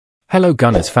Hello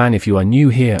Gunners fan, if you are new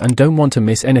here and don't want to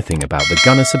miss anything about the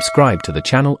Gunners, subscribe to the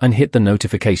channel and hit the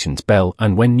notifications bell,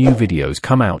 and when new videos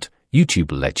come out,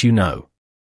 YouTube will let you know.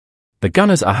 The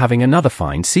Gunners are having another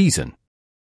fine season.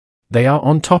 They are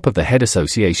on top of the head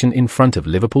association in front of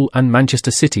Liverpool and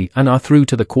Manchester City and are through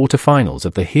to the quarter-finals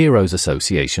of the Heroes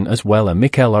Association as well, and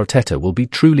Mikel Arteta will be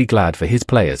truly glad for his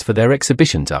players for their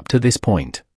exhibitions up to this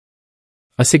point.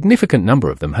 A significant number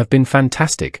of them have been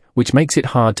fantastic, which makes it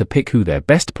hard to pick who their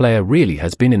best player really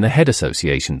has been in the head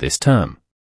association this term.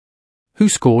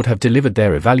 WhoScored have delivered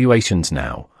their evaluations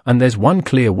now, and there's one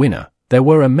clear winner. There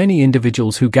were many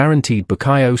individuals who guaranteed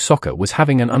Bukayo Saka was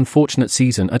having an unfortunate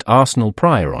season at Arsenal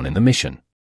prior on in the mission.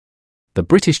 The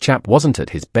British chap wasn't at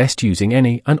his best using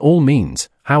any and all means,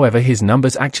 however his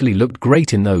numbers actually looked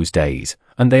great in those days,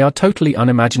 and they are totally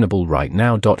unimaginable right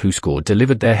now. WhoScored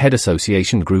delivered their head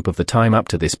association group of the time up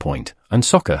to this point, and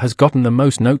Saka has gotten the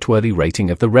most noteworthy rating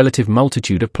of the relative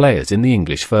multitude of players in the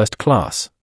English first class.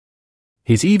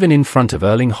 He's even in front of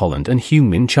Erling Haaland and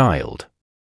Heung-min Child.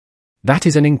 That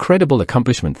is an incredible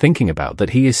accomplishment thinking about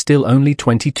that he is still only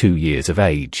 22 years of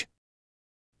age.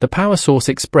 The power source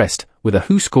expressed, with a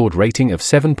WhoScored rating of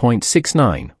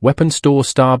 7.69, Weapon Store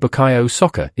star Bukayo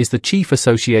Saka is the Chief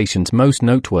Association's most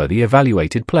noteworthy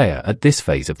evaluated player at this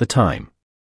phase of the time.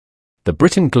 The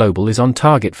Britain Global is on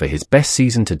target for his best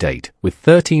season to date, with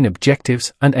 13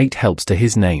 objectives and 8 helps to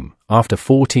his name, after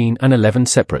 14 and 11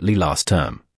 separately last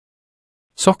term.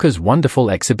 Saka's wonderful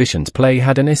exhibitions play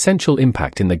had an essential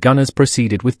impact in the Gunners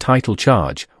proceeded with title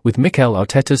charge, with Mikel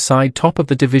Arteta's side top of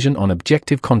the division on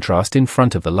objective contrast in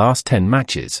front of the last 10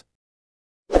 matches.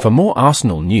 For more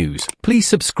Arsenal news, please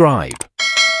subscribe.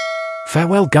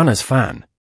 Farewell Gunners fan.